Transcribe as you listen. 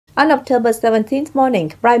On October 17th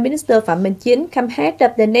morning, Prime Minister Phạm Minh Chính, head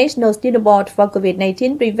of the National Steering Board for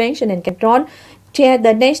COVID-19 Prevention and Control, chaired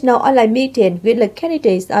the national online meeting with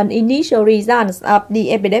localities on initial results of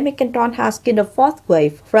the epidemic control task in the fourth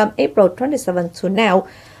wave from April 27th to now.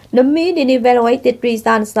 The meeting evaluated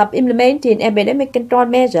results of implementing epidemic control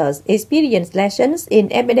measures, experienced lessons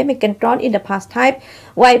in epidemic control in the past time,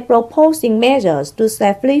 while proposing measures to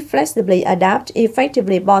safely, flexibly adapt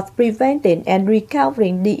effectively both preventing and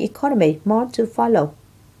recovering the economy. More to follow.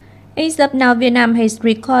 As of now, Vietnam has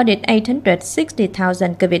recorded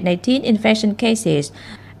 860,000 COVID-19 infection cases,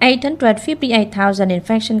 858,000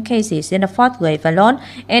 infection cases in the fourth wave alone,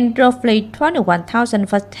 and roughly 21,000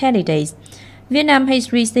 fatalities. Vietnam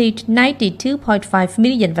has received 92.5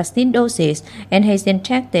 million vaccine doses and has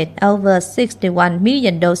injected over 61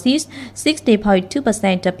 million doses.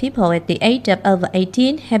 60.2% of people at the age of over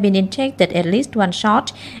 18 have been injected at least one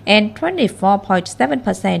shot, and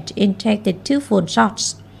 24.7% injected two full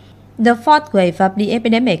shots. The fourth wave of the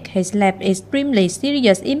epidemic has left extremely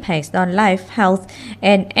serious impacts on life, health,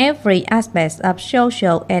 and every aspect of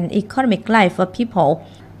social and economic life of people.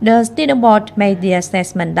 The Steering Board made the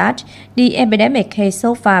assessment that the epidemic has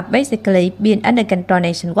so far basically been under control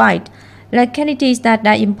nationwide. Localities that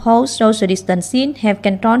impose social distancing have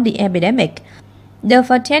controlled the epidemic. The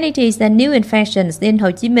fatalities and new infections in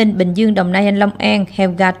Ho Chi Minh, Bình Dương, Đồng Nai, and Long An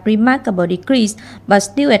have got remarkable decrease, but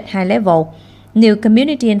still at high level. New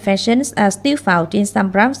community infections are still found in some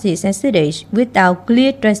provinces and cities without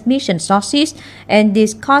clear transmission sources, and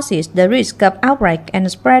this causes the risk of outbreak and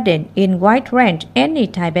spreading in wide range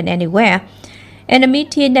anytime and anywhere. In a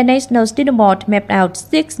meeting, the National Steering Board mapped out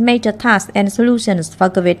 6 major tasks and solutions for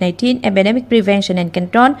COVID-19 epidemic prevention and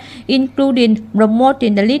control, including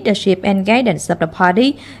promoting the leadership and guidance of the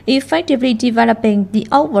party, effectively developing the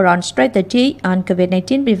overall strategy on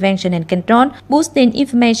COVID-19 prevention and control, boosting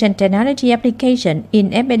information technology application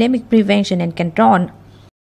in epidemic prevention and control,